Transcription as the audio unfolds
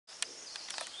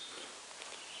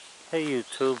Hey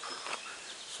YouTube.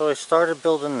 So I started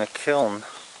building the kiln,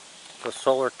 the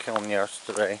solar kiln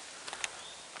yesterday,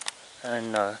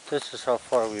 and this is how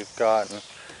far we've gotten.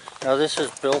 Now this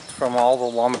is built from all the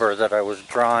lumber that I was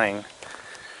drying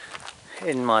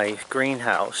in my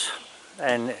greenhouse,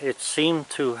 and it seemed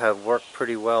to have worked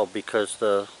pretty well because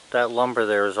that lumber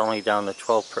there is only down to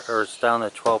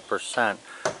 12%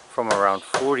 from around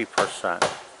 40%.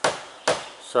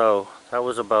 So that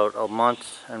was about a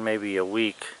month and maybe a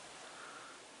week,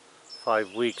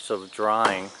 5 weeks of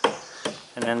drying,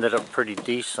 and ended up pretty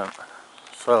decent.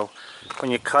 So when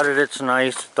you cut it, it's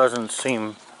nice. It doesn't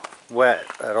seem wet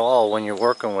at all when you're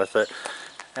working with it,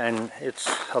 and it's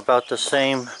about the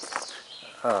same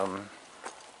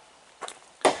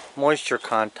moisture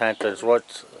content as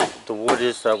what the wood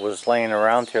is that was laying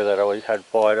around here that I had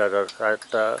bought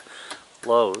at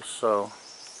Lowe's. So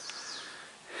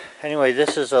anyway,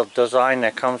 this is a design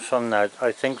that comes from that,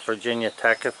 I think, Virginia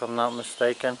Tech, if I'm not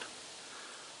mistaken.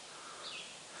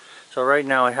 So right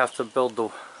now I have to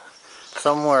build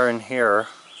somewhere in here.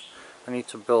 I need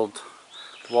to build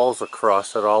walls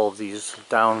across at all of these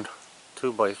down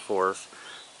 2x4s.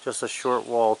 Just a short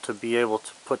wall to be able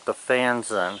to put the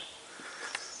fans in.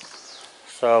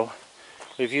 So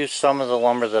we've used some of the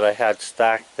lumber that I had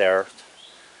stacked there,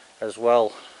 as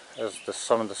well as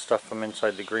some of the stuff from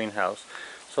inside the greenhouse.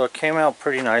 So it came out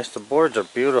pretty nice. The boards are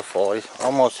beautiful. I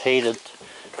almost hated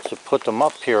to put them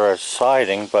up here as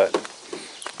siding, but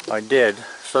I did.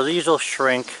 So these will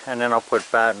shrink, and then I'll put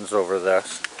battens over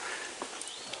this.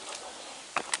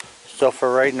 So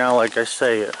for right now, like I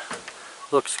say, it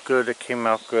looks good. It came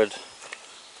out good,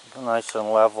 nice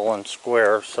and level and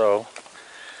square, so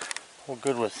we're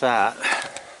good with that.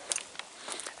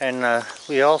 And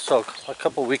we also, a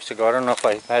couple weeks ago, I don't know if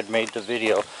I had made the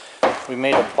video, we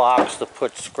made a box to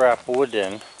put scrap wood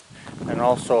in, and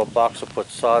also a box to put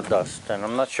sawdust in.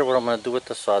 I'm not sure what I'm going to do with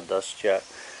the sawdust yet.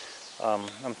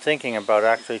 I'm thinking about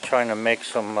actually trying to make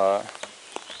some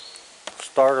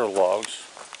starter logs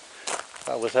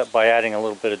by adding a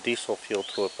little bit of diesel fuel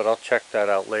to it, but I'll check that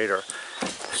out later.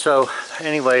 So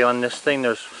anyway, on this thing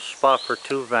there's a spot for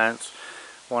 2 vents,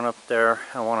 one up there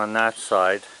and one on that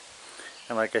side.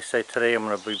 And like I say, today I'm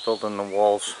going to be building the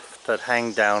walls that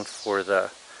hang down for the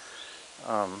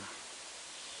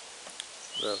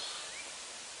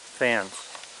fans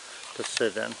to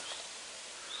sit in.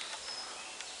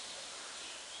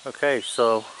 Okay,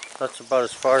 so that's about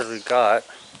as far as we got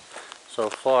so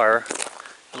far.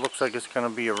 It looks like it's going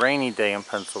to be a rainy day in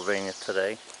Pennsylvania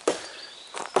today.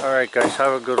 Alright guys,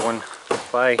 have a good one.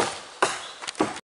 Bye.